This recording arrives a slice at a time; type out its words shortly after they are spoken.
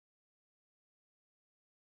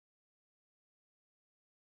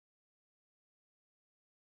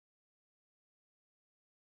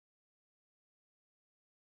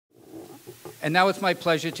And now it's my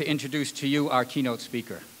pleasure to introduce to you our keynote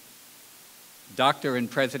speaker, Dr. and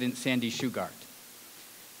President Sandy Shugart.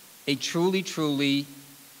 A truly, truly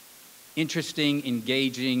interesting,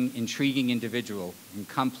 engaging, intriguing individual, and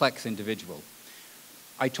complex individual.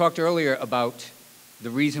 I talked earlier about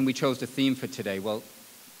the reason we chose the theme for today. Well,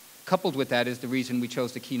 coupled with that is the reason we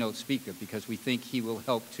chose the keynote speaker, because we think he will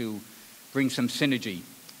help to bring some synergy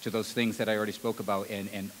to those things that I already spoke about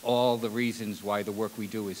and all the reasons why the work we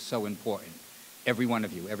do is so important. Every one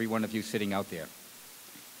of you sitting out there.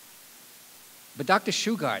 But Dr.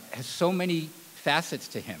 Shugart has so many facets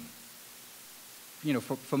to him. You know,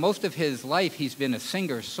 for most of his life, he's been a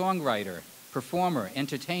singer, songwriter, performer,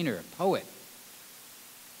 entertainer, poet.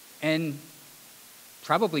 And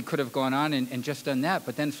probably could have gone on and just done that,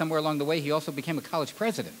 but then somewhere along the way, he also became a college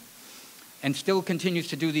president and still continues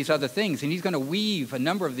to do these other things. And he's going to weave a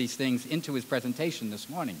number of these things into his presentation this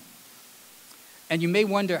morning. And you may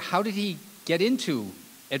wonder, how did he get into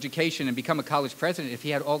education and become a college president if he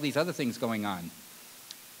had all these other things going on?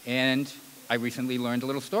 And I recently learned a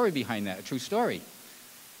little story behind that, a true story.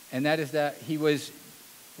 And that is that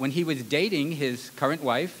when he was dating his current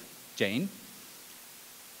wife, Jane,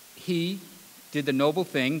 he did the noble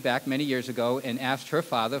thing back many years ago and asked her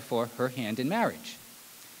father for her hand in marriage.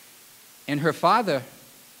 And her father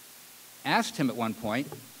asked him at one point,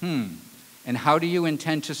 and how do you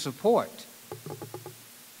intend to support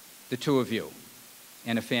the two of you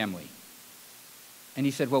and a family? And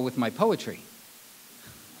he said, well, with my poetry.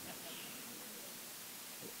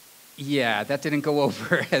 Yeah, that didn't go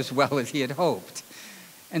over as well as he had hoped.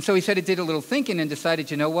 And so he said he did a little thinking and decided,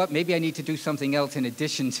 you know what, maybe I need to do something else in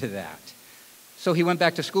addition to that. So he went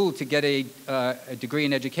back to school to get a degree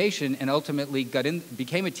in education and ultimately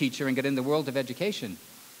became a teacher and got in the world of education.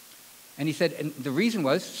 And he said, and the reason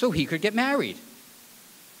was so he could get married.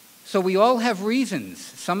 So we all have reasons,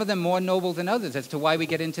 some of them more noble than others, as to why we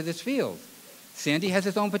get into this field. Sandy has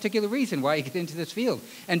his own particular reason why he got into this field.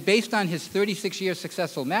 And based on his 36-year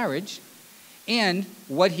successful marriage and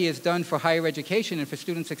what he has done for higher education and for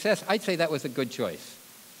student success, I'd say that was a good choice.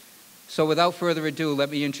 So without further ado, let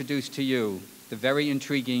me introduce to you the very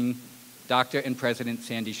intriguing Dr. and President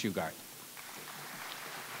Sandy Shugart.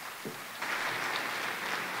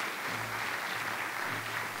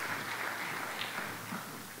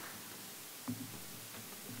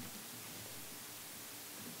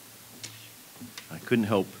 I couldn't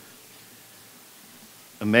help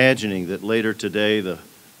imagining that later today the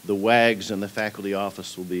wags in the faculty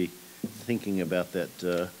office will be thinking about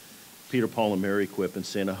that Peter, Paul, and Mary quip and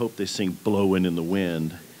saying, I hope they sing Blowin' in the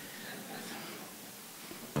Wind.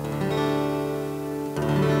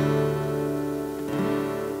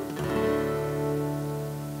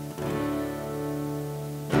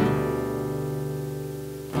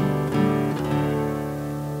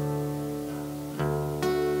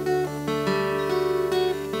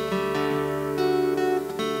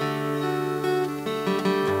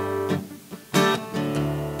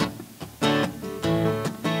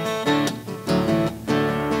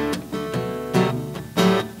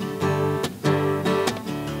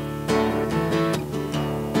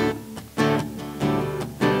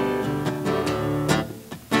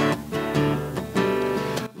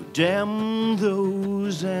 Damn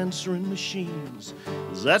those answering machines,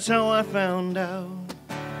 'cause that's how I found out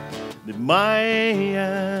that my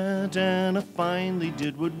Aunt Anna finally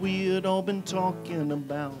did what we had all been talking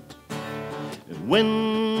about. And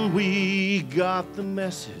when we got the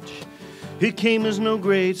message, it came as no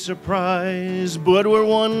great surprise, but where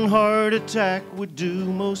one heart attack would do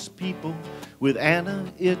most people, with Anna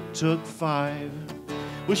it took 5.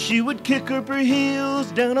 Well, she would kick up her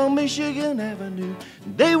heels down on Michigan Avenue.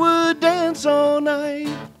 They would dance all night.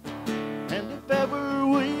 And if ever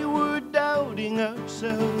we were doubting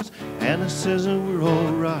ourselves, Anna says that we're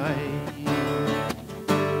all right.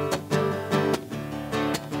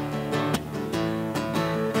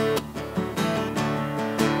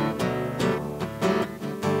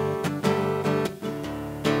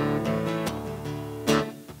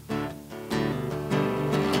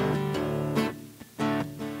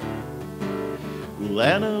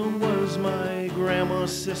 Anna was my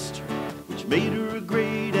grandma's sister, which made her a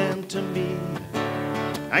great aunt to me.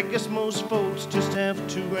 I guess most folks just have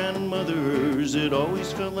 2 grandmothers. It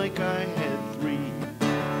always felt like I had 3.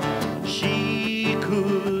 She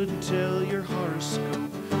could tell your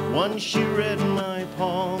horoscope once she read my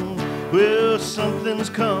palm. Well, something's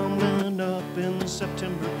coming up in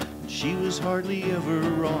September, and she was hardly ever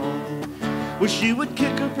wrong. Well, she would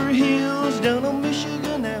kick up her heels down on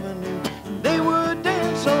Michigan Avenue. They would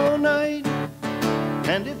dance all night.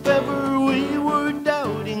 And if ever we were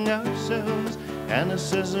doubting ourselves, Anna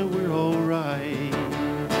says that we're all right.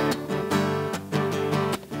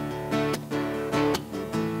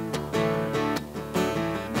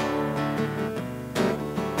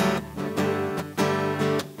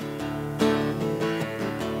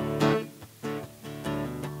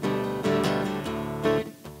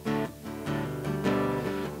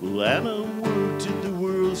 Well, Anna worked at the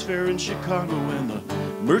World's Fair in Chicago and the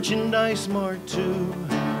Merchandise Mart too.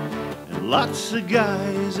 And lots of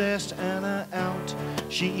guys asked Anna out.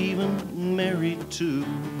 She even married two.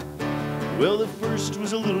 Well, the first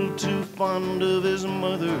was a little too fond of his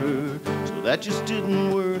mother, so that just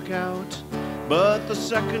didn't work out. But the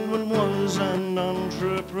second one was an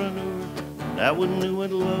entrepreneur. That one knew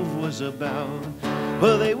what love was about.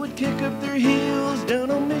 Well, they would kick up their heels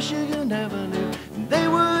down on Michigan Avenue, and they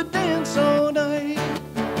would dance all night.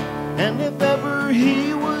 And if ever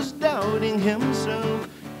he was doubting himself,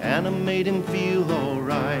 Anna made him feel all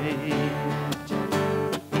right.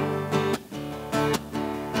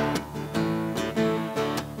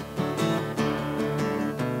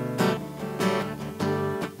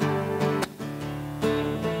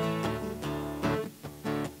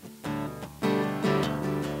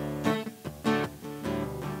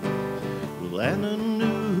 Well, Anna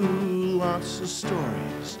knew lots of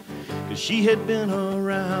stories, 'cause she had been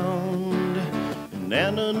around. And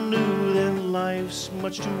Anna knew that life's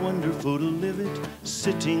much too wonderful to live it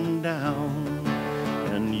sitting down.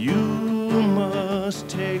 And you must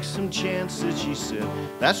take some chances, she said.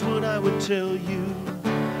 That's what I would tell you.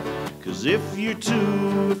 'Cause if you're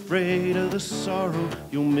too afraid of the sorrow,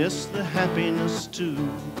 you'll miss the happiness too.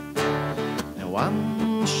 Now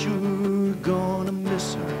I'm sure gonna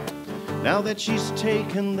miss her now that she's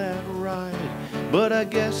taken that ride. But I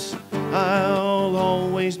guess I'll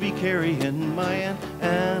always be carrying my Aunt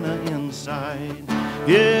Anna inside.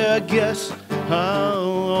 Yeah, I guess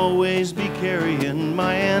I'll always be carrying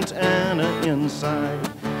my Aunt Anna inside.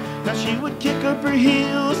 Now she would kick up her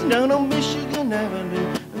heels down on Michigan Avenue,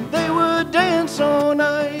 and they would dance all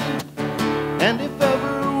night. And if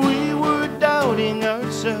ever we were doubting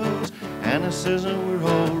ourselves, Anna says that we're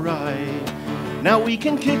all right. Now we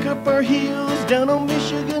can kick up our heels down on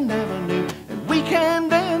Michigan Avenue, and we can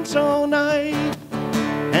dance all night.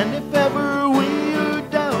 And if ever we are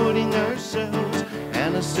doubting ourselves,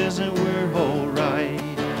 Anna says that we're all right.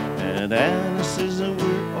 And Anna says that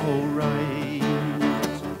we're all right.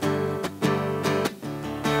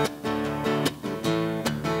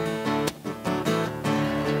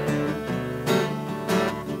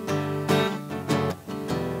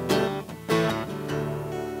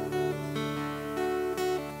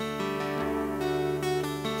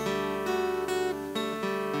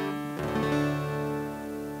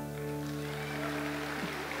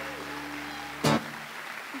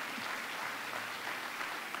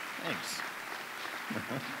 Thanks.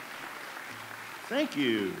 Thank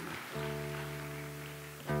you.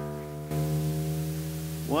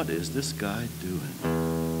 What is this guy doing?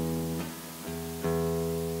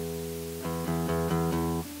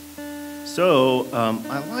 So,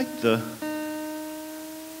 I like the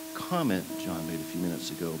comment John made a few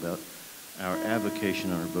minutes ago about our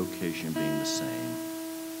avocation and our vocation being the same.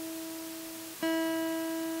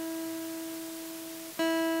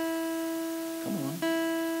 Come on.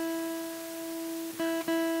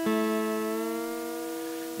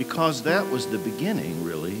 Because that was the beginning,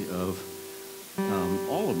 really, of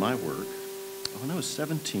all of my work. When I was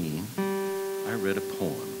 17, I read a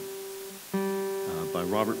poem by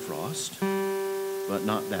Robert Frost, but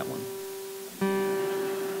not that one.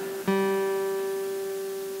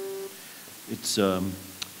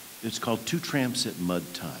 It's called Two Tramps at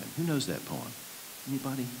Mud Time. Who knows that poem?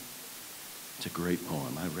 Anybody? It's a great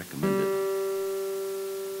poem. I recommend it.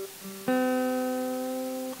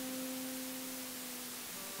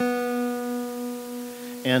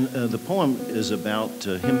 And the poem is about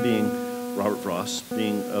him being, Robert Frost,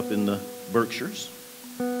 being up in the Berkshires.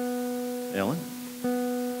 Ellen?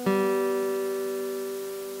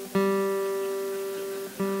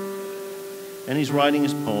 And he's writing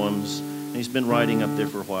his poems, and he's been writing up there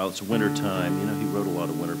for a while. It's winter time. You know, he wrote a lot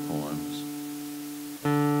of winter poems.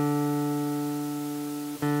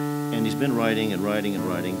 And he's been writing and writing and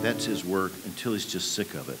writing. That's his work until he's just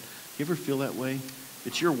sick of it. You ever feel that way?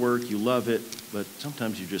 It's your work, you love it, but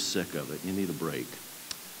sometimes you're just sick of it. You need a break.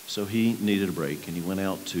 So he needed a break, and he went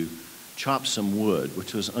out to chop some wood,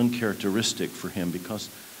 which was uncharacteristic for him because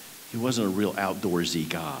he wasn't a real outdoorsy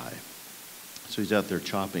guy. So he's out there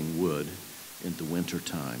chopping wood in the winter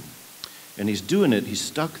time. And he's doing it, he's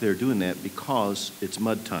stuck there doing that because it's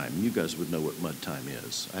mud time. You guys would know what mud time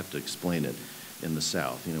is. I have to explain it in the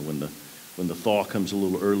South. You know, when when the thaw comes a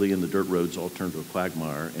little early and the dirt roads all turn to a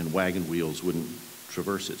quagmire and wagon wheels wouldn't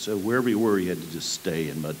traverse it. So wherever you were, you had to just stay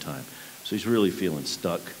in mud time. So he's really feeling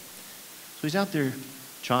stuck. So he's out there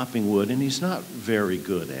chopping wood, and he's not very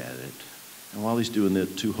good at it. And while he's doing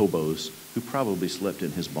that, two hobos, who probably slept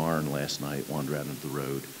in his barn last night, wander out into the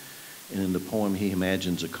road. And in the poem, he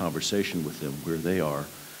imagines a conversation with them where they are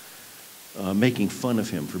making fun of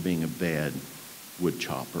him for being a bad wood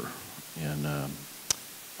chopper and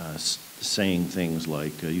saying things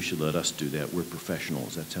like, you should let us do that. We're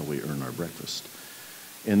professionals. That's how we earn our breakfast.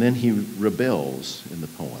 And then he rebels in the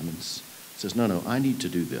poem and says, no, I need to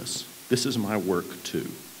do this. This is my work too.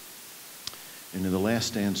 And in the last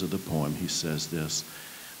stanza of the poem, he says this,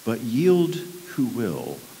 but yield who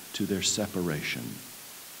will to their separation.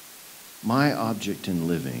 My object in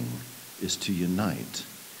living is to unite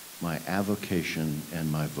my avocation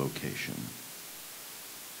and my vocation.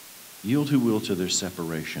 Yield who will to their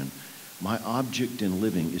separation. My object in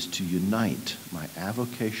living is to unite my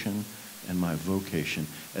avocation and my vocation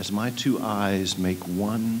as my two eyes make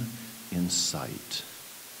one in sight.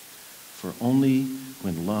 For only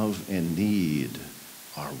when love and need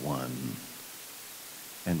are one,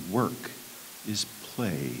 and work is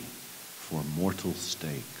play for mortal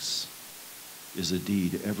stakes, is a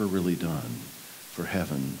deed ever really done for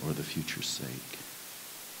heaven or the future's sake.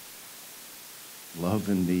 Love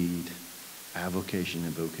and need, avocation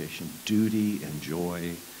and vocation, duty and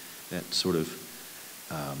joy, that sort of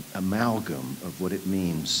amalgam of what it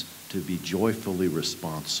means to be joyfully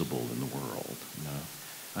responsible in the world. You know?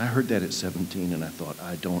 I heard that at 17 and I thought,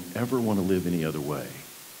 I don't ever want to live any other way.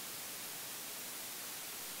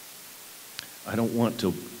 I don't want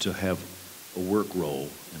to have a work role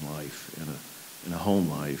in life, in a home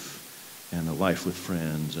life, and a life with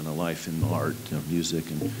friends, and a life in art and music,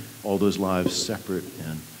 and all those lives separate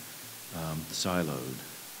and siloed.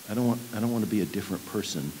 I don't want to be a different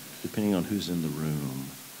person depending on who's in the room,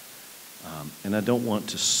 and I don't want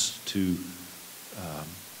to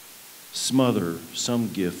smother some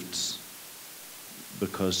gifts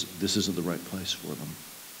because this isn't the right place for them.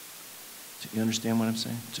 Do you understand what I'm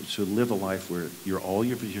saying? To live a life where you're all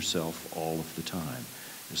yourself all of the time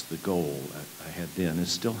is the goal I had then and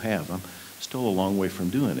still have. I'm still a long way from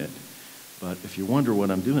doing it. But if you wonder what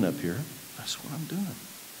I'm doing up here, that's what I'm doing.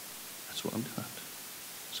 That's what I'm doing.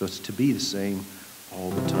 So it's to be the same all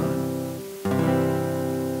the time.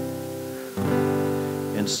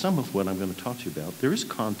 And some of what I'm going to talk to you about, there is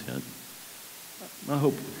content. I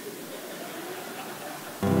hope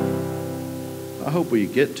we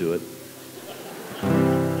get to it.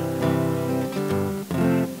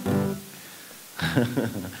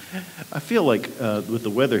 I feel like with the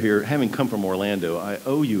weather here, having come from Orlando, I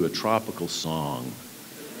owe you a tropical song.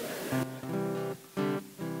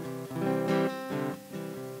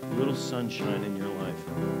 A little sunshine in your life.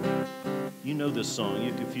 You know this song.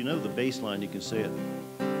 If you know the bass line, you can say it.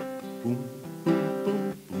 Boom, boom,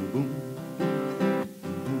 boom, boom, boom.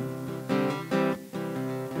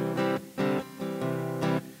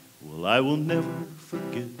 Well, I will never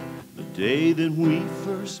forget the day that we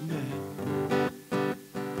first met.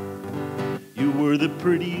 You were the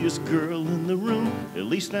prettiest girl in the room, at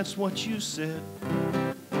least that's what you said.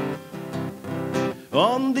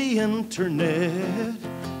 On the internet,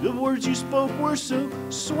 the words you spoke were so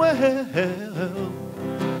swell. I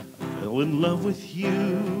fell in love with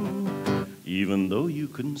you, even though you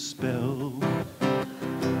couldn't spell.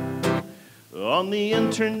 On the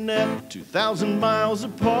internet, 2,000 miles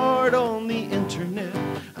apart on the internet,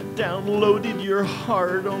 I downloaded your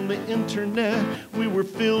heart on the internet. We were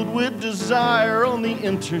filled with desire on the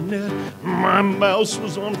internet. My mouse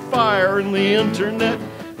was on fire in the internet.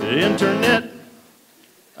 The internet.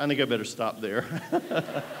 I think I better stop there.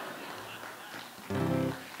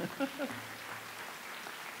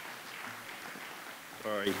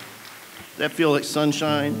 Sorry. Does that feel like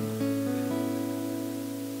sunshine?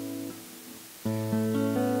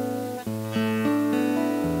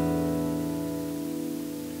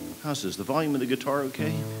 How's this? The volume of the guitar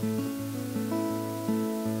okay?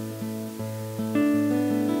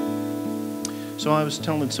 So I was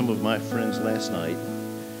telling some of my friends last night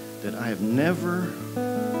that I have never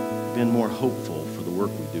been more hopeful for the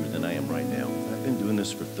work we do than I am right now. I've been doing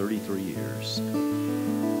this for 33 years.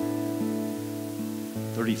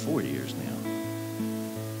 34 years now.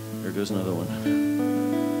 There goes another one.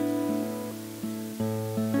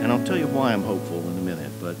 And I'll tell you why I'm hopeful in a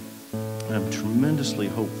minute, but I'm tremendously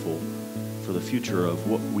hopeful for the future of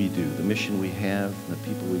what we do, the mission we have, the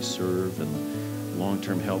people we serve, and the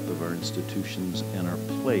long-term health of our institutions and our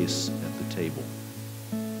place at the table.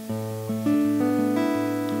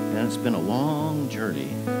 And it's been a long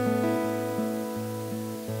journey.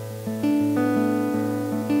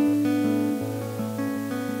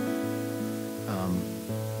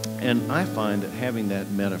 And I find that having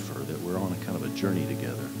that metaphor, that we're on a kind of a journey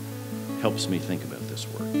together, helps me think about this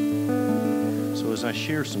work. So as I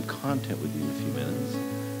share some content with you in a few minutes,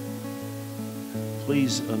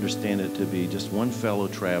 please understand it to be just one fellow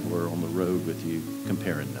traveler on the road with you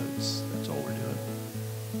comparing notes. That's all we're doing.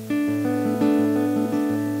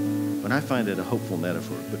 But I find it a hopeful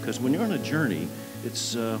metaphor because when you're on a journey,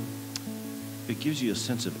 it gives you a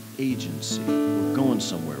sense of agency. We're going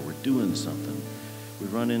somewhere. We're doing something. We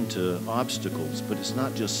run into obstacles, but it's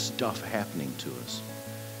not just stuff happening to us.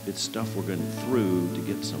 It's stuff we're going through to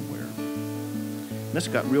get somewhere. And this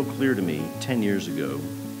got real clear to me 10 years ago,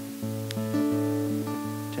 10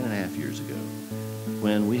 and a half years ago,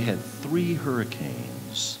 when we had 3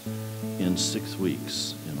 hurricanes in 6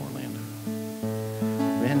 weeks in Orlando.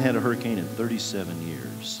 We hadn't had a hurricane in 37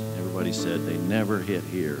 years. Everybody said they never hit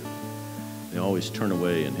here. They always turn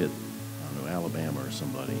away and hit, I don't know, Alabama or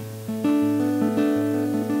somebody.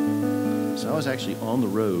 So I was actually on the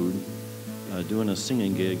road doing a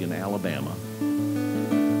singing gig in Alabama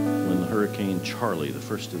when the Hurricane Charlie, the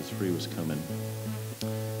first of the 3, was coming.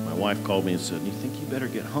 My wife called me and said, "You think you better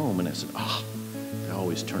get home?" And I said, they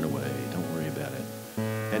always turn away. Don't worry about it.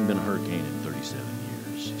 Hadn't been a hurricane in 37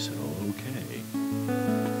 years. She said, "Oh, okay."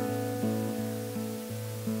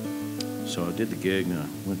 So I did the gig and I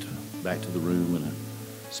went back to the room and I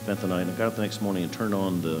spent the night. And I got up the next morning and turned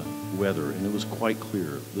on the weather, and it was quite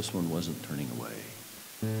clear this one wasn't turning away.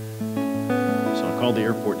 So I called the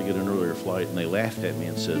airport to get an earlier flight, and they laughed at me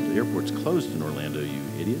and said, "The airport's closed in Orlando, you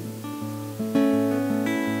idiot."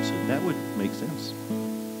 So that would make sense.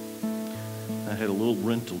 I had a little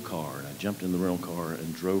rental car, and I jumped in the rental car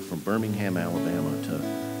and drove from Birmingham, Alabama to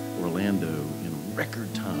Orlando in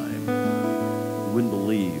record time. You wouldn't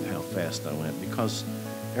believe how fast I went because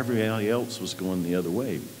everybody else was going the other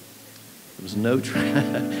way. There was no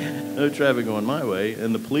traffic going my way,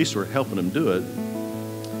 and the police were helping them do it.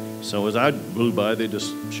 So as I blew by, they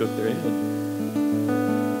just shook their head.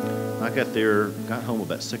 I got home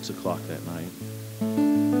about 6 o'clock that night,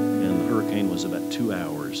 and the hurricane was about 2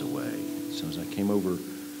 hours away. So as I came over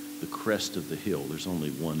the crest of the hill, there's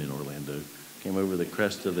only one in Orlando, came over the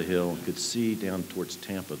crest of the hill and could see down towards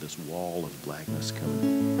Tampa this wall of blackness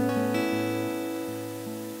coming.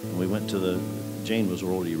 And we went to Jane was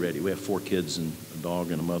already ready. We have 4 kids and a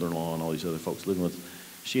dog and a mother-in-law and all these other folks living with.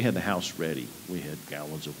 She had the house ready. We had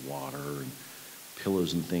gallons of water and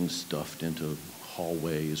pillows and things stuffed into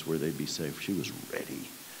hallways where they'd be safe. She was ready.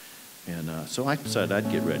 And so I decided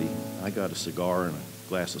I'd get ready. I got a cigar and a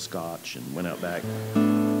glass of scotch and went out back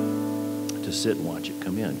to sit and watch it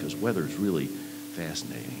come in because weather is really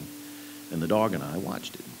fascinating. And the dog and I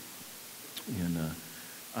watched it. And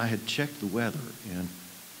I had checked the weather.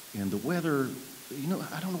 And the weather,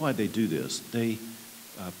 I don't know why they do this. They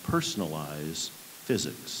personalize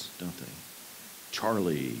physics, don't they?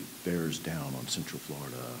 Charlie bears down on Central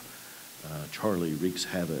Florida. Charlie wreaks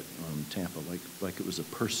havoc on Tampa, like it was a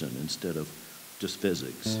person instead of just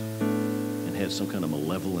physics, and had some kind of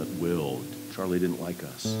malevolent will. Charlie didn't like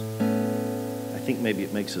us. I think maybe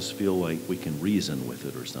it makes us feel like we can reason with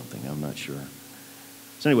it or something. I'm not sure.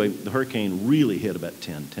 So anyway, the hurricane really hit about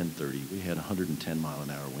 10:30. We had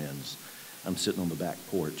 110-mile-an-hour winds. I'm sitting on the back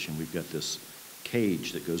porch, and we've got this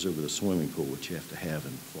cage that goes over the swimming pool, which you have to have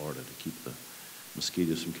in Florida to keep the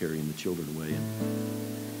mosquitoes from carrying the children away.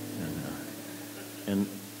 And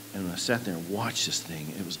I sat there and watched this thing.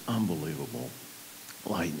 It was unbelievable.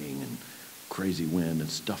 Lightning and crazy wind and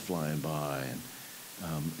stuff flying by.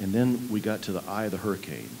 And then we got to the eye of the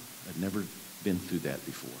hurricane. I'd never been through that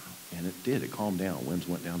before. And it did. It calmed down. Winds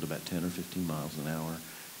went down to about 10 or 15 miles an hour.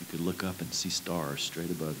 You could look up and see stars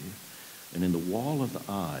straight above you. And in the wall of the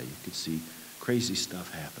eye, you could see crazy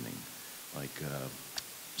stuff happening. Like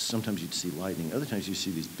sometimes you'd see lightning. Other times you'd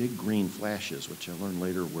see these big green flashes, which I learned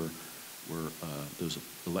later were those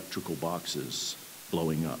electrical boxes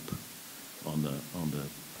blowing up on the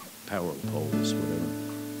power poles, whatever.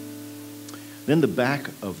 Then the back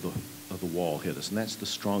of the wall hit us, and that's the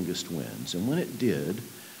strongest winds. And when it did,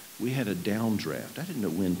 we had a downdraft. I didn't know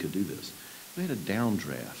wind could do this. We had a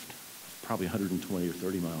downdraft, probably 120 or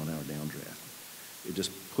 30 mile an hour downdraft. It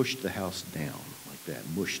just pushed the house down like that,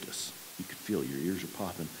 mushed us. You could feel your ears are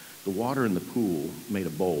popping. The water in the pool made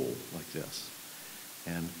a bowl like this.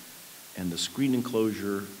 And the screen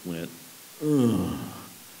enclosure went, ugh,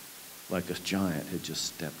 like a giant had just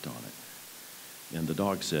stepped on it. And the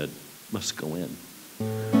dog said, "Let's go in."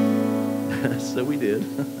 So we did.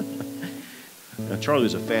 Now, Charlie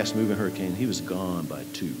was a fast-moving hurricane. He was gone by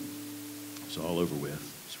 2. It was all over with.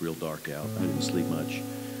 It's real dark out. I didn't sleep much.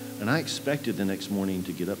 And I expected the next morning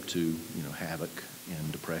to get up to, havoc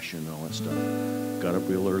and depression and all that stuff. Got up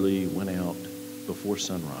real early, went out before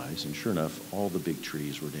sunrise, and sure enough, all the big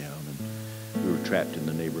trees were down, and we were trapped in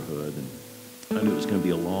the neighborhood. And I knew it was going to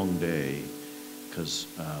be a long day because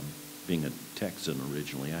being a Texan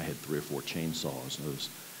originally, I had 3 or 4 chainsaws. Those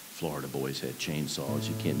Florida boys had chainsaws.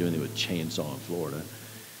 You can't do anything with a chainsaw in Florida.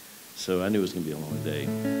 So I knew it was going to be a long day.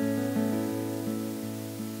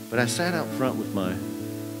 But I sat out front with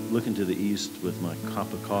looking to the east with my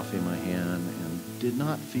cup of coffee in my hand and did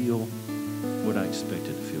not feel what I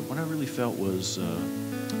expected to feel. What I really felt was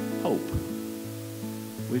hope.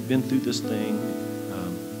 We'd been through this thing.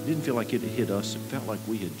 It didn't feel like it had hit us. It felt like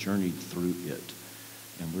we had journeyed through it.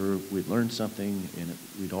 And we'd learned something, and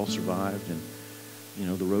we'd all survived, and, you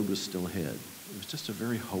know, the road was still ahead. It was just a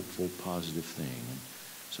very hopeful, positive thing. And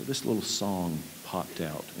so this little song popped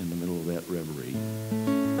out in the middle of that reverie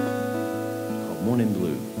called Morning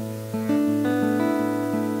Blue.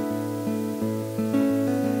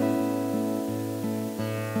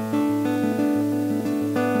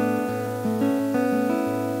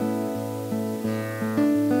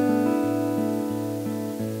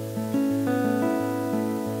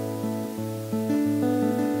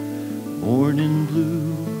 Morning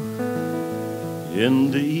blue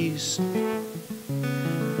in the east,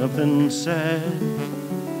 nothing sad,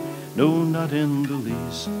 no, not in the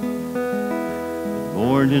least. The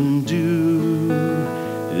morning dew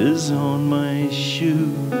is on my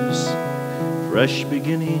shoes, fresh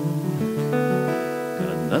beginning,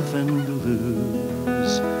 got nothing to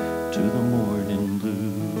lose to the morning blue.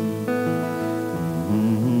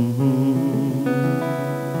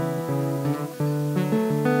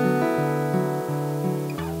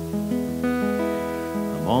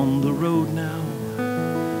 On the road now,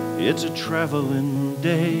 it's a traveling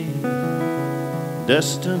day,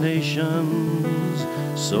 destinations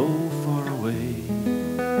so far away.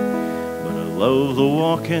 But I love the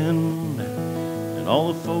walking and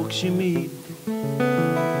all the folks you meet,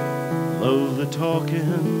 love the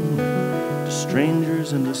talking to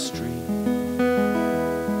strangers in the street.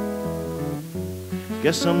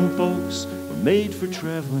 Guess some folks were made for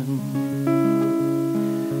traveling,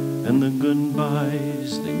 and the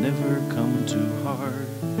goodbyes, they never come too hard.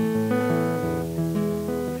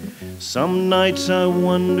 Some nights I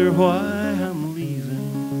wonder why I'm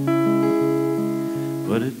leaving,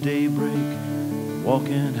 but at daybreak,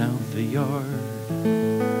 walking out the yard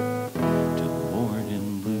to the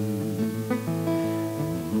morning blue.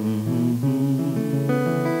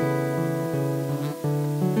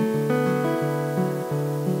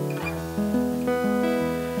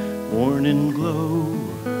 Morning glow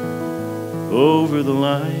over the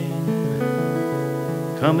line,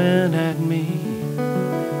 coming at me,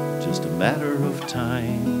 just a matter of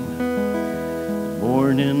time. The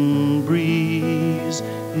morning breeze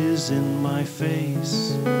is in my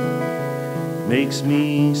face, makes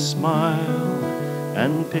me smile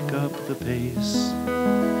and pick up the pace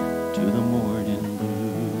to the morning blue.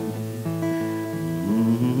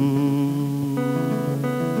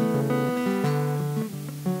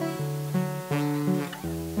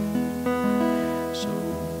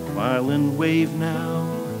 Island wave now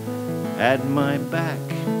at my back,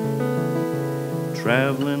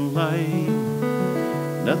 traveling light,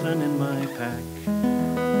 nothing in my pack.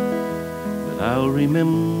 But I'll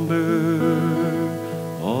remember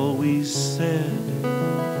all we said,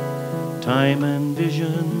 time and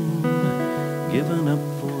vision given up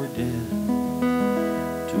for dead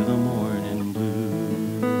to the morning blue.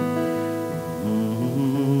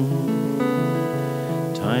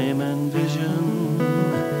 Time and vision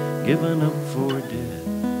given up for dead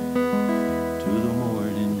to the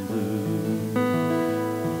morning blue.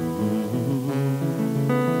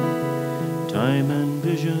 Time and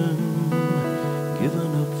vision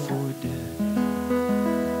given up for dead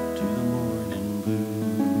to the morning blue.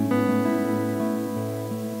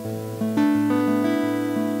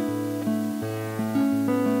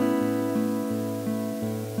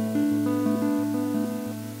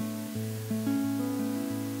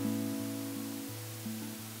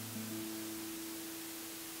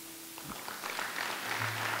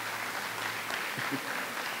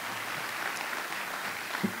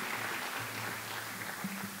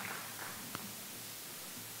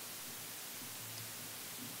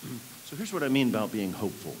 So here's what I mean about being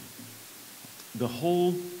hopeful. The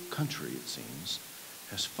whole country, it seems,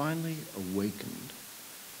 has finally awakened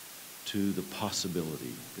to the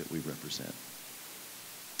possibility that we represent.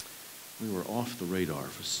 We were off the radar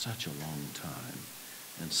for such a long time,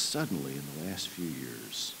 and suddenly in the last few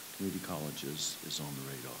years, community colleges is on the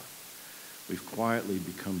radar. We've quietly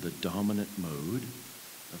become the dominant mode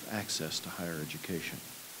of access to higher education.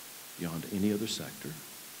 beyond any other sector.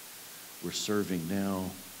 We're serving now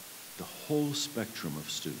the whole spectrum of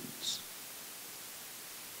students.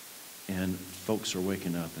 And folks are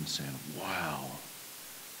waking up and saying, wow,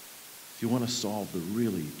 if you want to solve the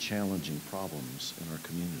really challenging problems in our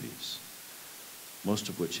communities, most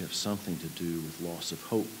of which have something to do with loss of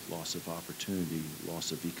hope, loss of opportunity,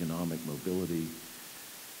 loss of economic mobility,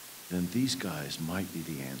 then these guys might be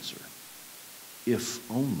the answer,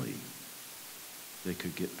 if only they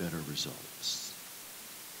could get better results.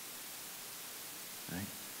 Right?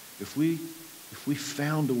 If we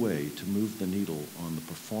found a way to move the needle on the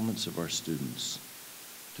performance of our students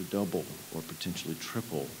to double or potentially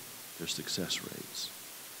triple their success rates,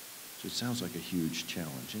 so it sounds like a huge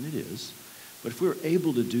challenge, and it is, but if we were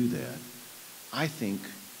able to do that, I think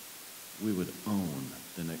we would own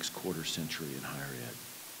the next quarter century in higher ed.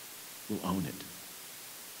 We'll own it.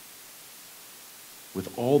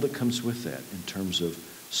 With all that comes with that in terms of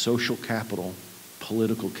social capital,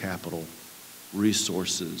 political capital,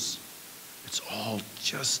 resources, it's all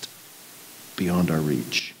just beyond our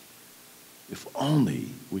reach. If only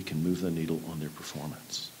we can move the needle on their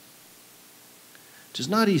performance. It is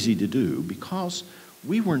not easy to do because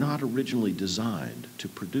we were not originally designed to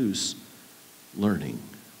produce learning.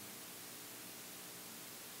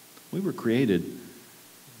 We were created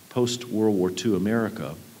post-World War II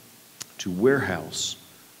America to warehouse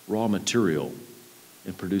raw material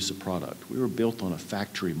and produce a product. We were built on a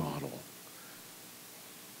factory model.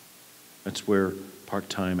 That's where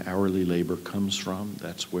part-time hourly labor comes from.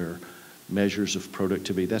 That's where measures of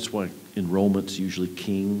productivity, that's why enrollment's usually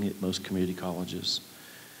king at most community colleges.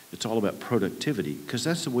 It's all about productivity, because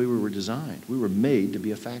that's the way we were designed. We were made to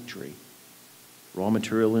be a factory. Raw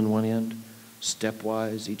material in one end,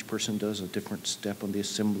 stepwise, each person does a different step on the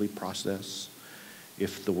assembly process.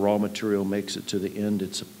 If the raw material makes it to the end,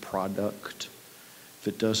 it's a product. If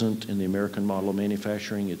it doesn't, in the American model of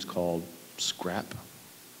manufacturing, it's called scrap.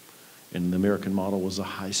 And the American model was a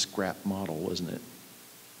high scrap model, wasn't it?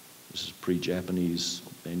 This is pre-Japanese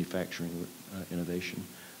manufacturing innovation.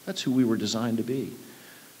 That's who we were designed to be.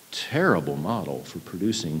 Terrible model for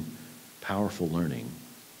producing powerful learning,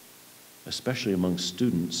 especially among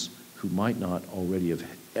students who might not already have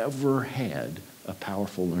ever had a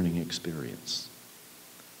powerful learning experience.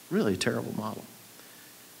 Really a terrible model.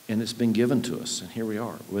 And it's been given to us, and here we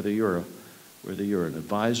are. Whether you're an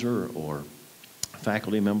advisor or a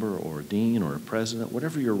faculty member or a dean or a president,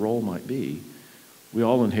 whatever your role might be, we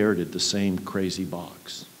all inherited the same crazy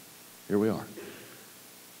box. Here we are.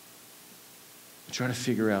 We try to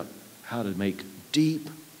figure out how to make deep,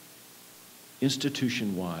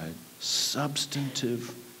 institution-wide,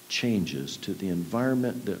 substantive changes to the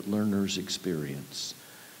environment that learners experience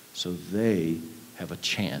so they have a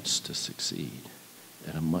chance to succeed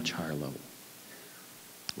at a much higher level.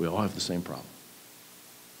 We all have the same problem.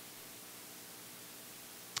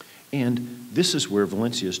 And this is where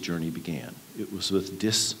Valencia's journey began. It was with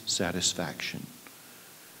dissatisfaction.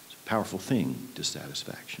 It's a powerful thing,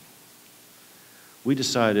 dissatisfaction. We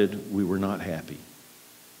decided we were not happy.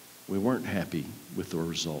 We weren't happy with the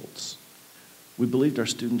results. We believed our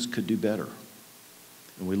students could do better.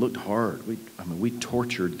 And we looked hard. We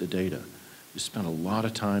tortured the data. We spent a lot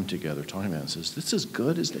of time together talking about it. Is this as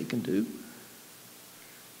good as they can do?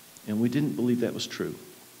 And we didn't believe that was true.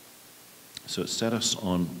 So it set us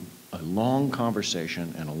on a long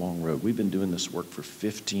conversation and a long road. We've been doing this work for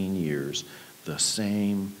 15 years, the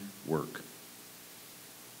same work,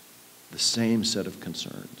 the same set of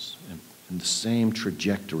concerns, and the same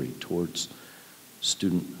trajectory towards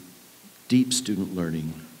deep student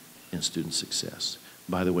learning and student success.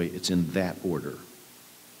 By the way, it's in that order.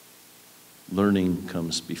 Learning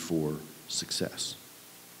comes before success.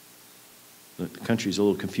 The country's a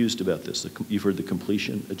little confused about this. You've heard the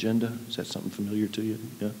completion agenda? Is that something familiar to you?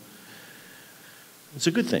 Yeah? It's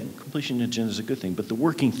a good thing. Completion agenda is a good thing, but the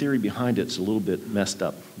working theory behind it's a little bit messed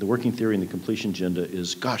up. The working theory in the completion agenda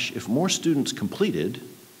is, gosh, if more students completed,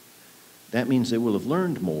 that means they will have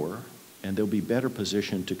learned more and they'll be better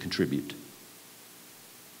positioned to contribute.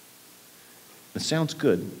 It sounds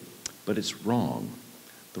good, but it's wrong.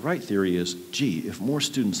 The right theory is, gee, if more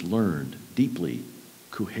students learned deeply,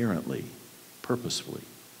 coherently, purposefully,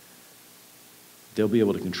 they'll be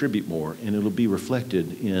able to contribute more and it'll be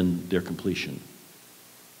reflected in their completion.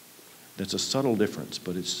 That's a subtle difference,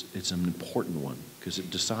 but it's an important one because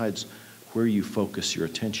it decides where you focus your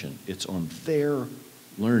attention. It's on their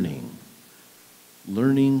learning.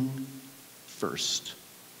 Learning first,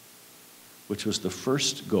 which was the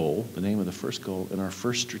first goal, the name of the first goal in our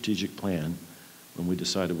first strategic plan when we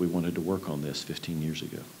decided we wanted to work on this 15 years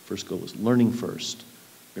ago. First goal was learning first.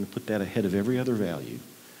 We're going to put that ahead of every other value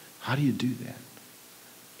How do you do that?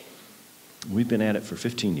 We've been at it for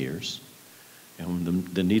 15 years, and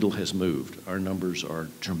the needle has moved. Our numbers are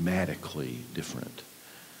dramatically different.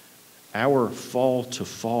 Our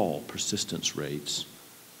fall-to-fall persistence rates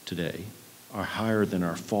today are higher than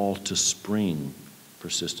our fall-to-spring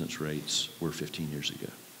persistence rates were 15 years ago.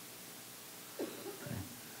 Okay?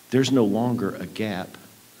 There's no longer a gap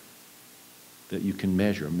that you can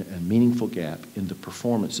measure, a meaningful gap in the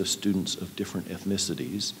performance of students of different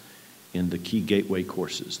ethnicities in the key gateway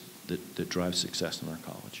courses that drive success in our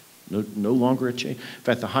college. No longer a change. In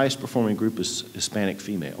fact, the highest performing group is Hispanic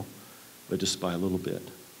female, but just by a little bit.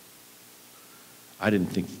 I didn't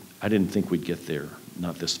think we'd get there,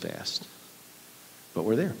 not this fast. But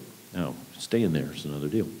we're there. Now, staying there is another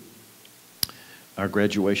deal. Our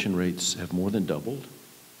graduation rates have more than doubled.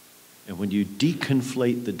 And when you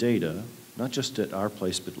deconflate the data, not just at our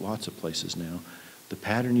place, but lots of places now, the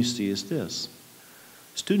pattern you see is this.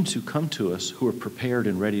 Students who come to us who are prepared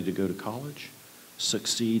and ready to go to college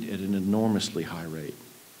succeed at an enormously high rate.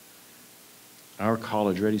 Our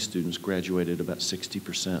college-ready students graduate at about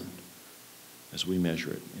 60% as we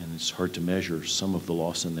measure it. And it's hard to measure some of the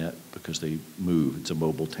loss in that because they move. It's a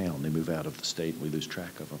mobile town. They move out of the state and we lose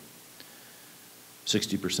track of them.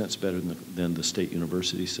 60% is better than the state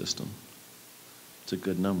university system. It's a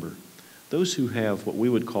good number. Those who have what we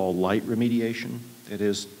would call light remediation, that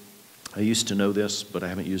is, I used to know this, but I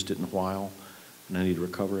haven't used it in a while, and I need to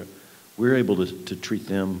recover it. We're able to treat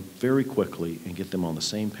them very quickly and get them on the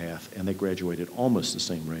same path, and they graduate at almost the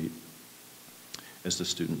same rate as the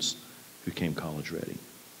students who came college ready.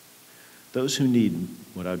 Those who need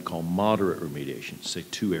what I'd call moderate remediation, say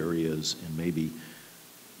 2 areas and maybe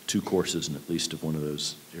 2 courses in at least of one of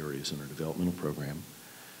those areas in our developmental program,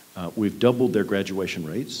 we've doubled their graduation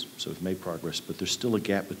rates, so we've made progress, but there's still a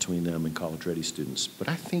gap between them and college-ready students. But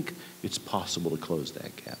I think it's possible to close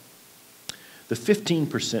that gap. The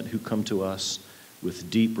 15% who come to us with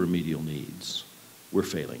deep remedial needs, we're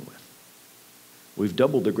failing with. We've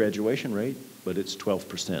doubled their graduation rate, but it's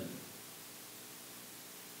 12%.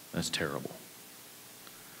 That's terrible.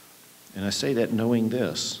 And I say that knowing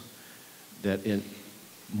this, that in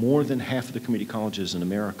more than half of the community colleges in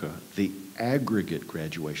America, the aggregate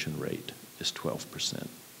graduation rate is 12%.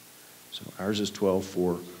 So ours is 12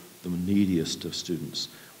 for the neediest of students.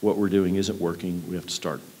 What we're doing isn't working. We have to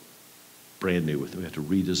start brand new with it. We have to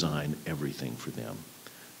redesign everything for them.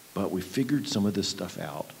 But we figured some of this stuff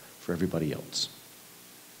out for everybody else.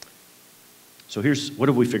 So here's, what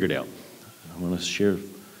have we figured out? I want to share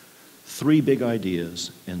 3 big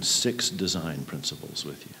ideas and 6 design principles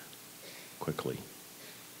with you quickly.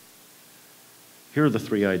 Here are the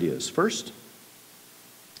 3 ideas. First,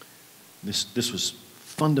 this was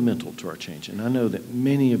fundamental to our change, and I know that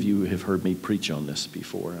many of you have heard me preach on this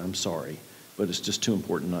before. I'm sorry, but it's just too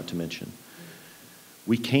important not to mention.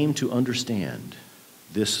 We came to understand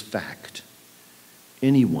this fact.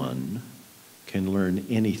 Anyone can learn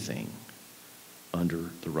anything under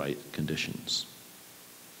the right conditions.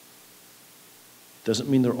 Doesn't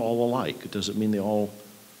mean they're all alike. It doesn't mean they all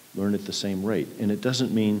learn at the same rate, and it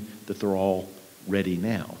doesn't mean that they're all ready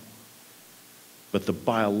now. But the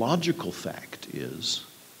biological fact is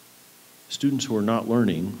students who are not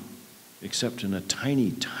learning, except in a tiny,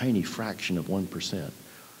 tiny fraction of 1%,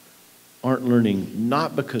 aren't learning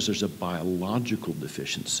not because there's a biological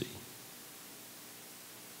deficiency.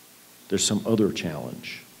 There's some other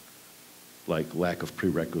challenge, like lack of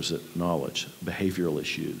prerequisite knowledge, behavioral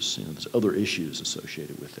issues. There's other issues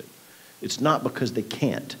associated with it. It's not because they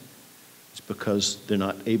can't. It's because they're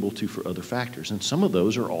not able to for other factors. And some of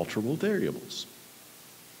those are alterable variables.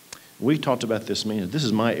 We talked about this, this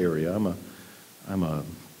is my area. I'm a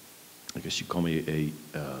I guess you call me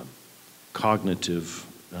a cognitive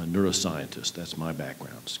neuroscientist. That's my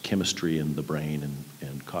background. It's chemistry and the brain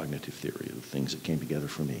and cognitive theory are the things that came together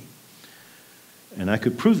for me. And I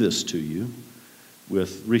could prove this to you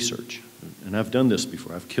with research. And I've done this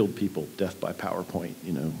before. I've killed people, death by PowerPoint,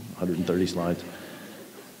 130 slides.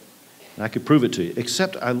 And I could prove it to you,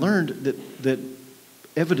 except I learned that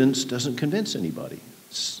evidence doesn't convince anybody.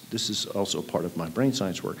 This is also part of my brain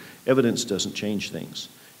science work. Evidence doesn't change things.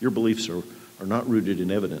 Your beliefs are not rooted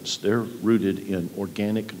in evidence. They're rooted in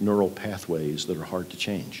organic neural pathways that are hard to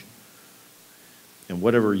change. And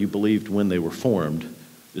whatever you believed when they were formed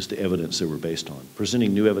is the evidence they were based on.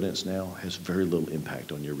 Presenting new evidence now has very little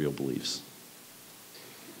impact on your real beliefs.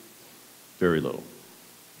 Very little.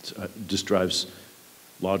 It just drives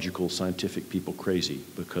logical, scientific people crazy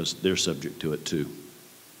because they're subject to it too.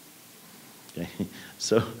 Okay?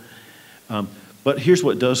 So, but here's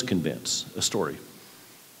what does convince: a story.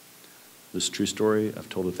 This is a true story. I've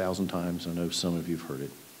told it 1,000 times. I know some of you have heard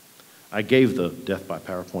it. I gave the Death by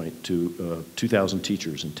PowerPoint to 2,000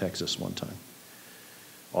 teachers in Texas one time.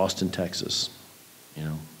 Austin, Texas. You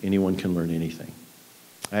know, anyone can learn anything.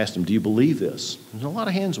 I asked them, do you believe this? And a lot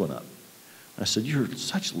of hands went up. I said, you're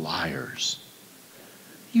such liars.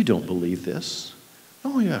 You don't believe this.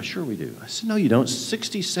 Oh, yeah, sure we do. I said, no, you don't.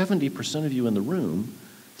 60, 70% of you in the room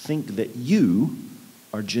think that you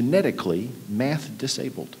are genetically math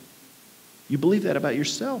disabled. You believe that about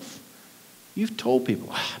yourself. You've told people,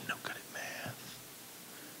 I'm no good at math.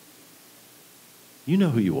 You know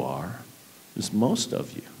who you are. It's most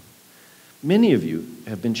of you. Many of you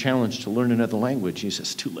have been challenged to learn another language. You say,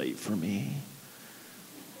 it's too late for me.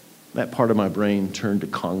 That part of my brain turned to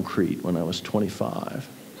concrete when I was 25.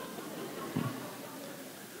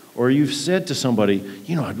 Or you've said to somebody,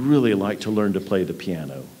 you know, I'd really like to learn to play the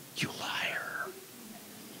piano. You liar.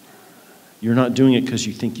 You're not doing it because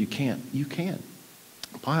you think you can't. You can.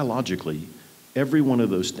 Biologically, every one of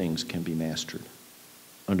those things can be mastered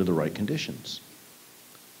under the right conditions.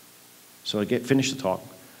 So I finish the talk.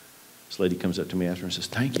 This lady comes up to me after and says,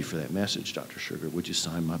 thank you for that message, Dr. Sugar. Would you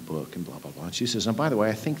sign my book? And blah, blah, blah. And she says, and by the way,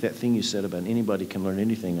 I think that thing you said about anybody can learn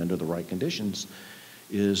anything under the right conditions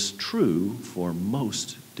is true for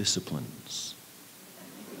most disciplines.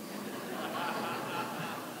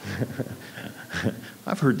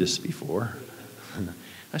 I've heard this before.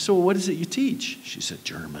 I said, well, what is it you teach? She said,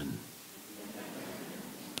 German.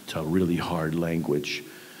 It's a really hard language.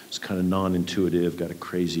 It's kind of non-intuitive, got a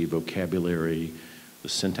crazy vocabulary. The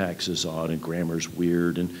syntax is odd and grammar's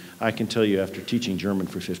weird. And I can tell you, after teaching German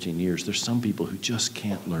for 15 years, there's some people who just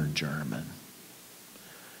can't learn German.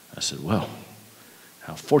 I said, well,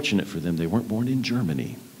 how fortunate for them they weren't born in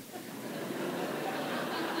Germany.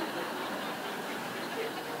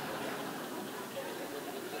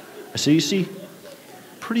 I said, you see,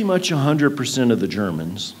 pretty much 100% of the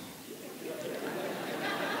Germans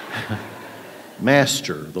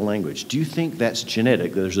master the language. Do you think that's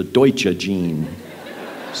genetic? There's a Deutsche gene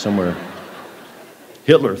somewhere.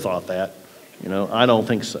 Hitler thought that. You know, I don't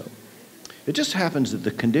think so. It just happens that the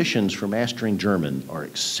conditions for mastering German are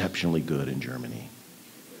exceptionally good in Germany.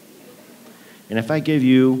 And if I gave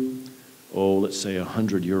you, let's say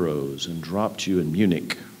 100 euros and dropped you in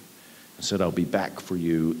Munich and said, I'll be back for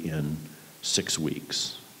you in 6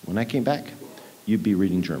 weeks. When I came back, you'd be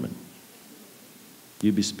reading German.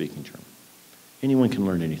 You'd be speaking German. Anyone can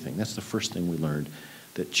learn anything. That's the first thing we learned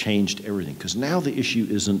that changed everything. Because now the issue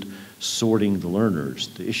isn't sorting the learners.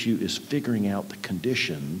 The issue is figuring out the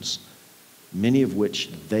conditions, many of which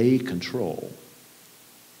they control.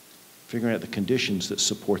 Figuring out the conditions that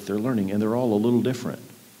support their learning, and they're all a little different.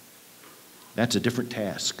 That's a different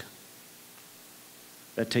task.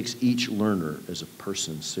 That takes each learner as a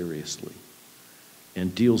person seriously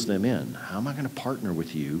and deals them in. How am I going to partner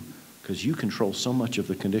with you? Because you control so much of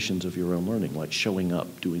the conditions of your own learning, like showing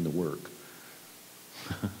up, doing the work.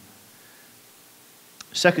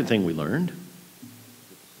 Second thing we learned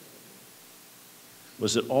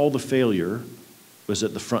was that all the failure was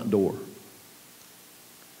at the front door.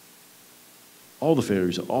 All the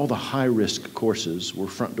failures, all the high-risk courses were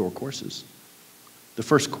front-door courses. The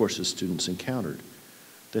first courses students encountered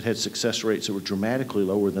that had success rates that were dramatically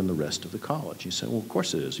lower than the rest of the college. You say, well, of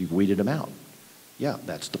course it is. You've weeded them out. Yeah,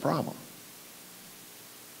 that's the problem.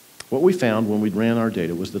 What we found when we ran our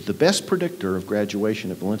data was that the best predictor of graduation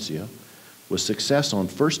at Valencia was success on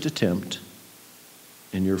first attempt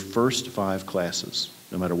in your first 5 classes,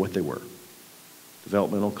 no matter what they were.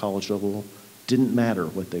 Developmental, college level, didn't matter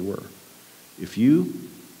what they were. If you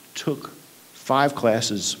took 5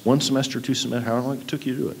 classes, 1 semester, 2 semesters, however long it took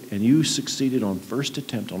you to do it, and you succeeded on first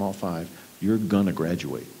attempt on all 5, you're gonna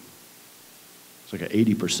graduate. It's like an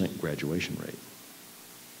 80% graduation rate.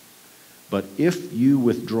 But if you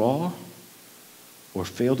withdraw or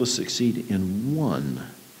fail to succeed in 1,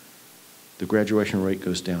 the graduation rate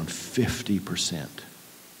goes down 50%.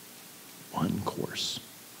 1 course.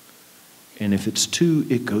 And if it's 2,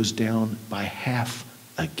 it goes down by half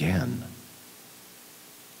again.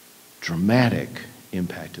 Dramatic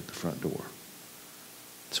impact at the front door.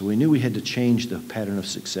 So we knew we had to change the pattern of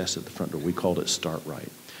success at the front door. We called it Start Right.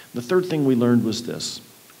 The third thing we learned was this.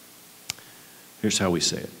 Here's how we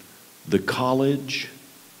say it. The college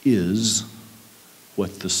is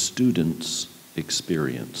what the students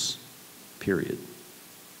experience, period.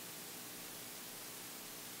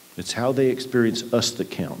 It's how they experience us that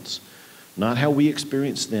counts. Not how we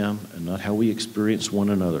experience them and not how we experience one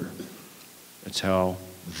another. It's how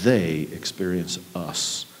they experience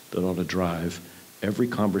us that ought to drive every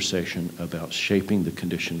conversation about shaping the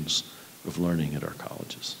conditions of learning at our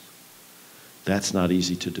colleges. That's not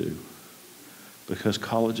easy to do. because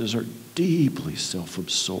colleges are deeply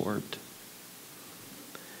self-absorbed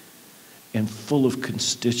and full of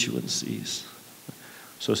constituencies.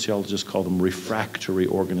 Sociologists call them refractory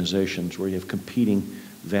organizations, where you have competing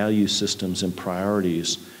value systems and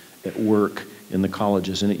priorities at work in the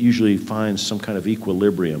colleges, and it usually finds some kind of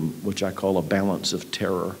equilibrium, which I call a balance of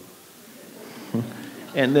terror.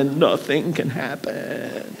 And then nothing can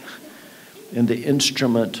happen. And the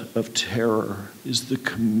instrument of terror is the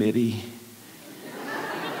committee.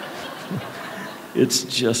 It's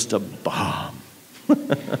just a bomb.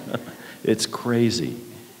 It's crazy.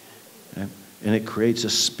 And it creates a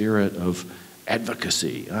spirit of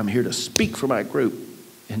advocacy. I'm here to speak for my group,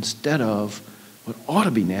 instead of what ought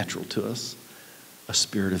to be natural to us, a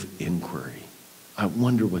spirit of inquiry. I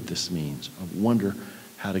wonder what this means. I wonder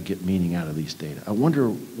how to get meaning out of these data. I wonder,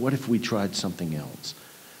 what if we tried something else?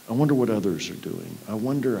 I wonder what others are doing. I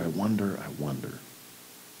wonder.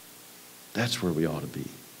 That's where we ought to be.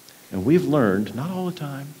 And we've learned, not all the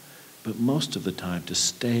time, but most of the time, to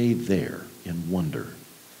stay there in wonder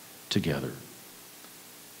together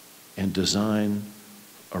and design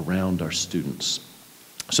around our students.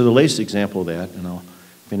 So the latest example of that, and I'll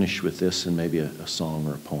finish with this and maybe a song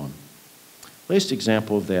or a poem. Latest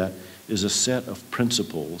example of that is a set of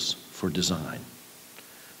principles for design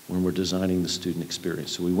when we're designing the student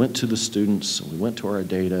experience. So we went to the students, and we went to our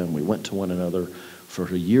data, and we went to one another for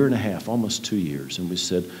a year and a half, almost 2 years, and we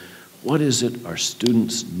said, what is it our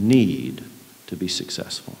students need to be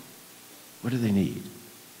successful? What do they need?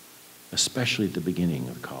 Especially at the beginning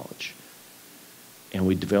of college. And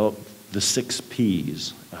we developed the 6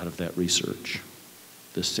 Ps out of that research.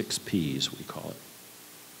 The 6 Ps, we call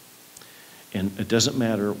it. And it doesn't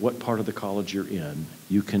matter what part of the college you're in,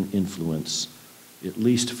 you can influence at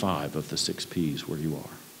least 5 of the 6 Ps where you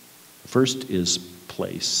are. The first is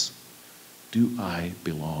place. Do I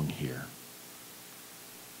belong here?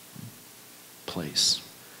 Place.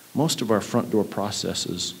 Most of our front door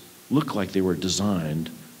processes look like they were designed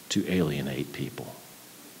to alienate people.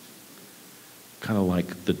 Kind of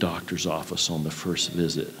like the doctor's office on the first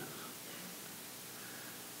visit.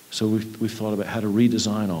 So we've thought about how to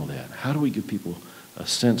redesign all that. How do we give people a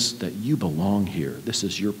sense that you belong here? This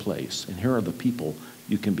is your place, and here are the people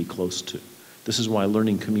you can be close to. This is why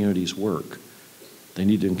learning communities work. They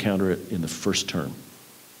need to encounter it in the first term.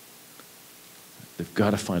 They've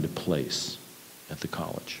got to find a place at the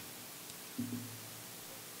college.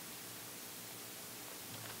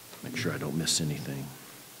 Make sure I don't miss anything.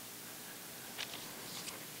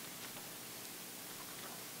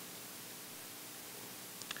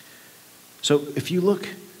 So if you look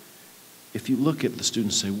at the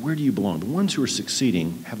students and say, where do you belong? The ones who are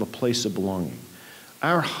succeeding have a place of belonging.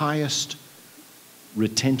 Our highest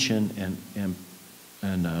retention and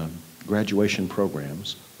graduation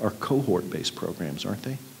programs are cohort-based programs, aren't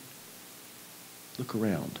they? Look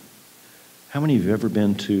around. How many of you have ever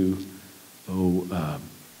been to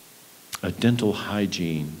a dental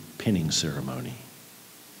hygiene pinning ceremony?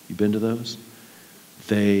 You been to those?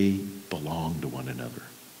 They belong to one another.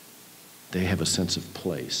 They have a sense of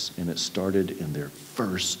place, and it started in their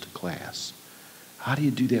first class. How do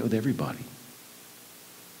you do that with everybody?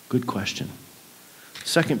 Good question.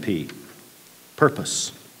 Second P,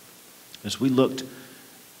 purpose. As we looked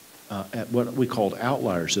at what we called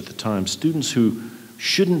outliers at the time, students who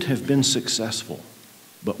shouldn't have been successful,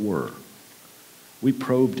 but were. We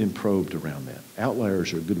probed and probed around that.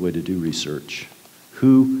 Outliers are a good way to do research.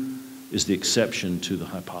 Who is the exception to the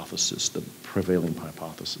hypothesis, the prevailing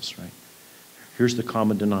hypothesis, right? Here's the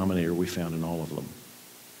common denominator we found in all of them.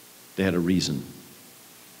 They had a reason.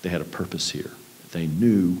 They had a purpose here. They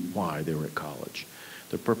knew why they were at college.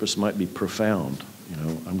 Their purpose might be profound.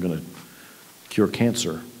 I'm going to cure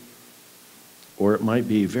cancer. Or it might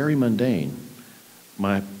be very mundane.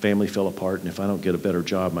 My family fell apart, and if I don't get a better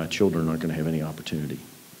job, my children aren't going to have any opportunity.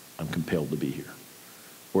 I'm compelled to be here.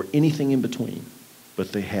 Or anything in between.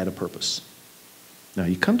 But they had a purpose. Now,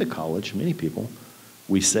 you come to college, many people,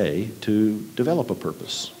 we say, to develop a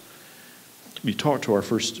purpose. You talk to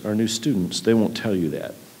our new students, they won't tell you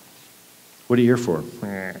that. What are you here for?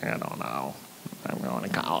 I don't know. I'm going to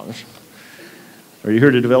college. Are you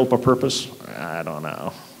here to develop a purpose? I don't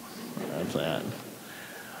know. That's that.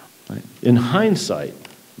 Right? In hindsight,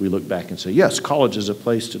 we look back and say, yes, college is a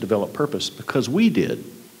place to develop purpose because we did.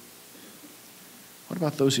 What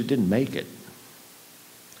about those who didn't make it?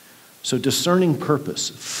 So discerning purpose,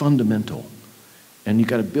 fundamental. And you've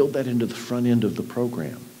got to build that into the front end of the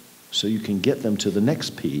program so you can get them to the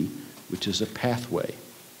next P, which is a pathway.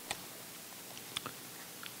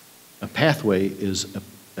 A pathway is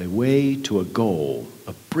a way to a goal,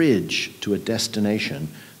 a bridge to a destination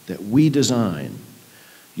that we design.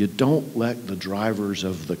 You don't let the drivers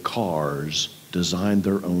of the cars design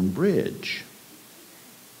their own bridge.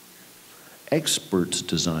 Experts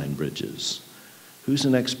design bridges. Who's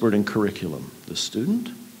an expert in curriculum? The student?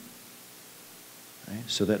 Right?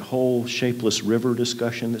 So that whole shapeless river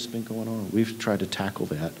discussion that's been going on, we've tried to tackle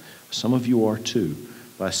that. Some of you are too,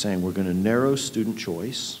 by saying we're going to narrow student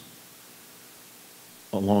choice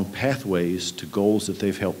along pathways to goals that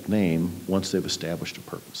they've helped name once they've established a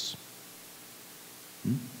purpose.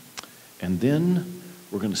 And then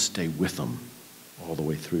we're going to stay with them all the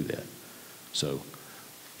way through that. So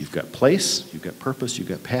you've got place, you've got purpose, you've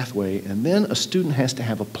got pathway, and then a student has to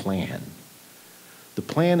have a plan. The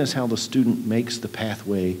plan is how the student makes the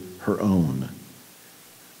pathway her own.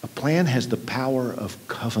 A plan has the power of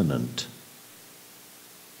covenant.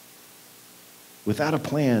 Without a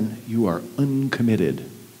plan, you are uncommitted.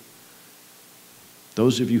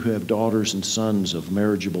 Those of you who have daughters and sons of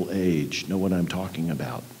marriageable age know what I'm talking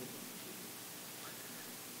about.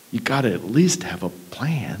 You got to at least have a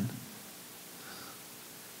plan.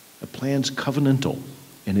 A plan's covenantal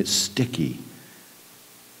and it's sticky.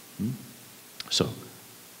 So,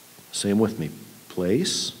 say them with me.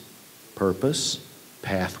 Place, purpose,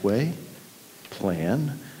 pathway,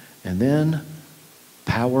 plan, and then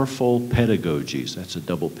powerful pedagogies. That's a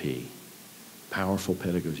double P. Powerful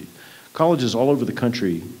pedagogy. Colleges all over the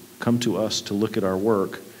country come to us to look at our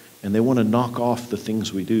work, and they want to knock off the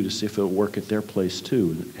things we do to see if it'll work at their place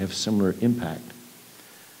too and have similar impact.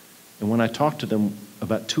 And when I talk to them,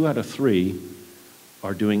 about 2 out of 3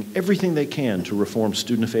 are doing everything they can to reform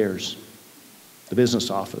student affairs, the business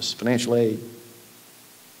office, financial aid,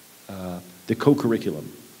 the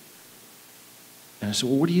co-curriculum. And I said,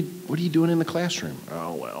 well, what are you doing in the classroom?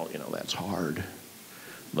 Oh, well, that's hard.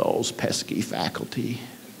 Those pesky faculty.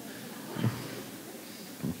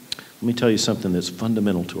 Let me tell you something that's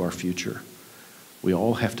fundamental to our future. We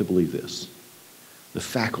all have to believe this. The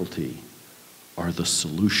faculty are the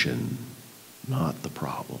solution, not the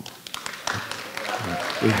problem.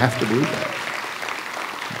 We have to believe that.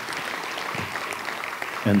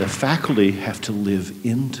 And the faculty have to live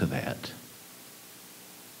into that.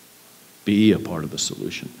 Be a part of the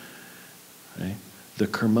solution. Right? The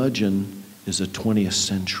curmudgeon is a 20th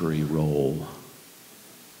century role.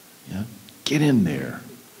 Yeah? Get in there.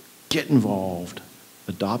 Get involved.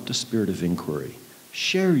 Adopt a spirit of inquiry.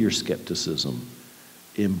 Share your skepticism.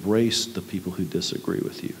 Embrace the people who disagree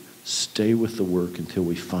with you. Stay with the work until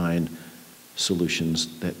we find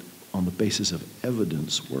solutions that, on the basis of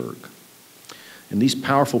evidence, work. And these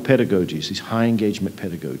powerful pedagogies, these high engagement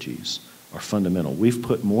pedagogies, are fundamental. We've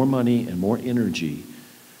put more money and more energy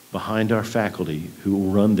behind our faculty who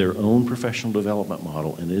run their own professional development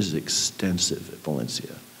model, and it is extensive at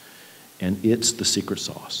Valencia. And it's the secret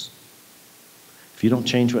sauce. If you don't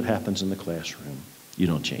change what happens in the classroom, you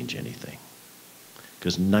don't change anything.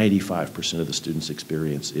 Because 95% of the student's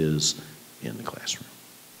experience is in the classroom.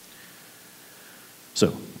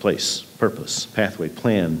 So, place, purpose, pathway,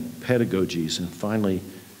 plan, pedagogies, and finally,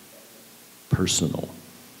 personal.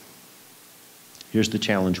 Here's the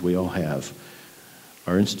challenge we all have.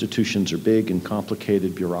 Our institutions are big and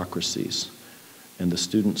complicated bureaucracies, and the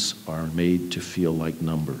students are made to feel like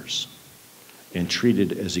numbers and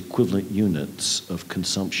treated as equivalent units of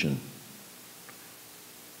consumption.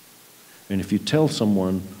 And if you tell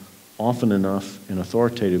someone often enough and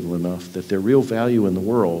authoritatively enough that their real value in the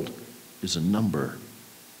world is a number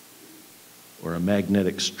or a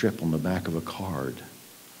magnetic strip on the back of a card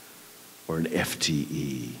or an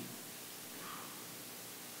FTE,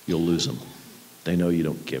 you'll lose them. They know you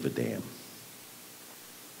don't give a damn.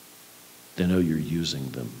 They know you're using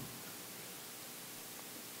them.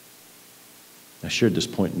 I shared this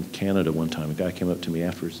point in Canada one time. A guy came up to me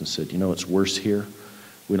afterwards and said, it's worse here.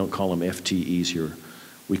 We don't call them FTEs here.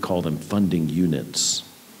 We call them funding units.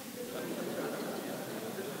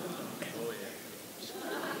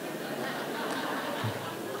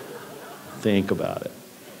 Think about it.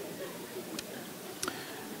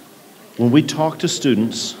 When we talk to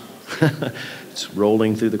students, it's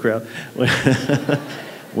rolling through the crowd. When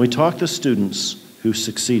we talk to students who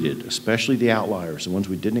succeeded, especially the outliers, the ones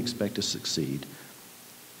we didn't expect to succeed,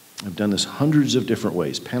 I've done this hundreds of different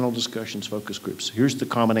ways, panel discussions, focus groups. Here's the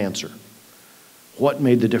common answer. What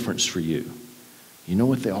made the difference for you? You know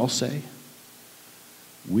what they all say?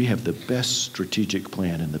 We have the best strategic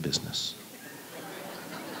plan in the business.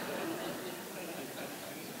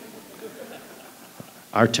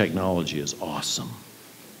 Our technology is awesome.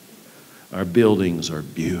 Our buildings are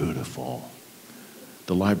beautiful.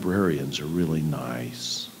 The librarians are really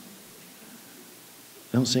nice.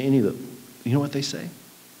 They don't say any of the, you know what they say?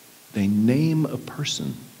 They name a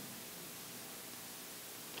person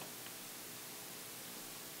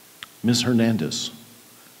Ms. Hernandez.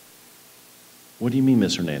 What do you mean,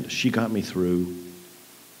 Ms. Hernandez? She got me through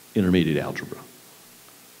intermediate algebra.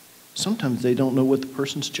 Sometimes they don't know what the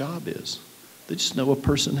person's job is. They just know a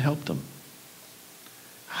person helped them.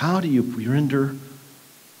 How do you render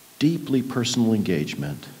deeply personal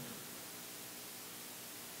engagement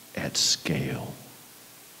at scale?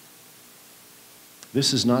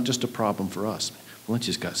 This is not just a problem for us.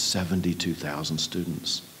 Valencia's got 72,000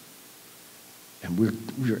 students. And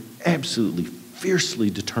we're absolutely fiercely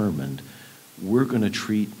determined we're going to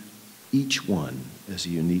treat each one as a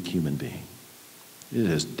unique human being. It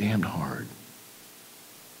is damned hard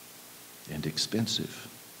and expensive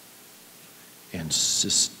and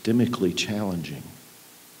systemically challenging.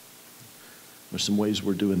 There's some ways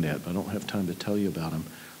we're doing that, but I don't have time to tell you about them.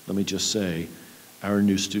 Let me just say, our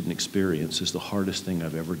new student experience is the hardest thing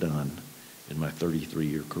I've ever done in my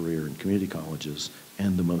 33-year career in community colleges,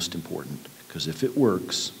 and the most important, because if it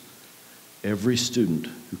works, every student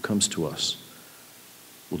who comes to us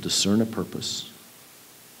will discern a purpose,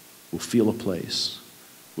 will feel a place,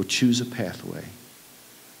 will choose a pathway,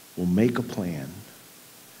 will make a plan,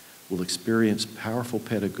 will experience powerful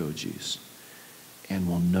pedagogies, and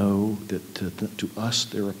will know that to us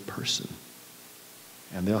they're a person.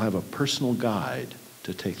 And they'll have a personal guide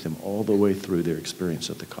to take them all the way through their experience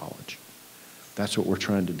at the college. That's what we're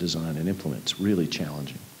trying to design and implement. It's really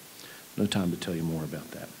challenging. No time to tell you more about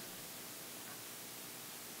that.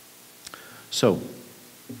 So,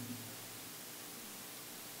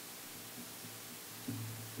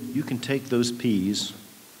 you can take those P's,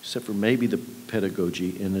 except for maybe the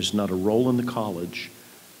pedagogy, and there's not a role in the college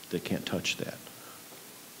that can't touch that.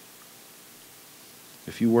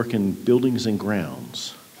 If you work in buildings and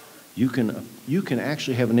grounds, you can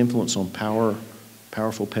actually have an influence on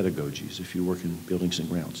powerful pedagogies if you work in buildings and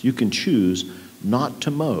grounds. You can choose not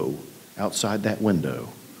to mow outside that window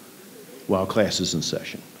while class is in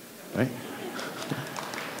session, right?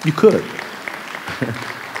 You could.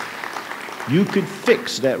 You could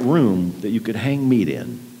fix that room that you could hang meat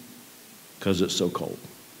in because it's so cold.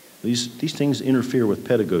 These things interfere with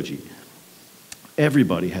pedagogy.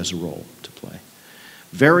 Everybody has a role to play.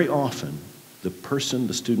 Very often,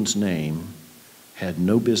 the student's name had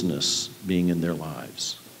no business being in their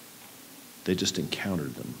lives. They just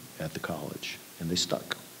encountered them at the college, and they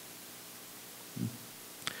stuck.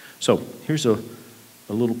 So here's a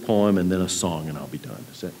little poem and then a song, and I'll be done.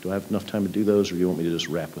 Do I have enough time to do those, or do you want me to just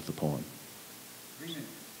wrap with the poem? 3 minutes.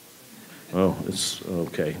 Oh, it's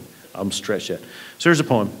okay. I'm stretched out. So here's a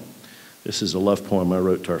poem. This is a love poem I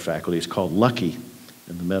wrote to our faculty. It's called Lucky,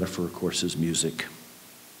 and the metaphor, of course, is music.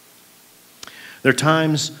 There are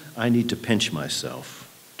times I need to pinch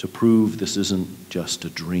myself to prove this isn't just a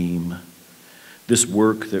dream. This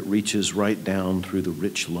work that reaches right down through the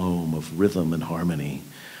rich loam of rhythm and harmony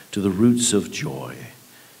to the roots of joy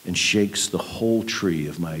and shakes the whole tree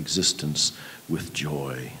of my existence with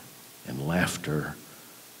joy and laughter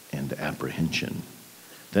and apprehension.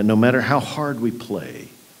 That no matter how hard we play,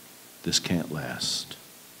 this can't last.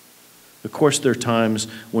 Of course, there are times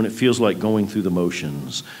when it feels like going through the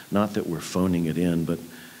motions, not that we're phoning it in, but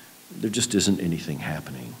there just isn't anything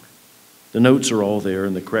happening. The notes are all there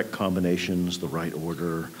in the correct combinations, the right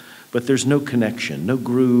order, but there's no connection, no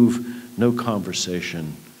groove, no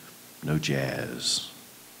conversation, no jazz.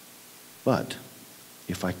 But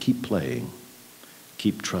if I keep playing,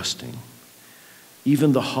 keep trusting,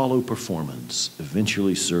 even the hollow performance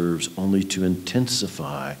eventually serves only to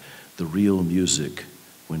intensify the real music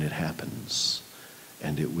when it happens,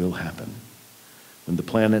 and it will happen. When the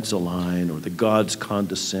planets align, or the gods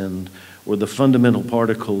condescend, or the fundamental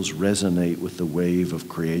particles resonate with the wave of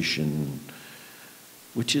creation,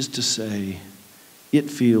 which is to say,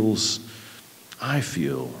 I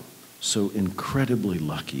feel so incredibly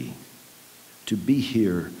lucky to be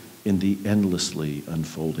here in the endlessly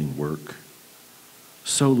unfolding work.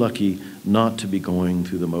 So lucky not to be going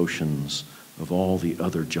through the motions of all the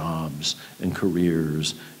other jobs and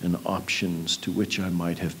careers and options to which I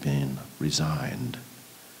might have been resigned.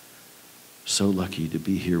 So lucky to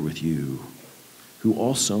be here with you, who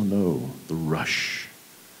also know the rush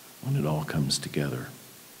when it all comes together.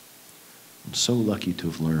 And so lucky to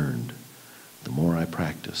have learned, the more I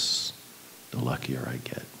practice, the luckier I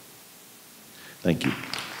get. Thank you.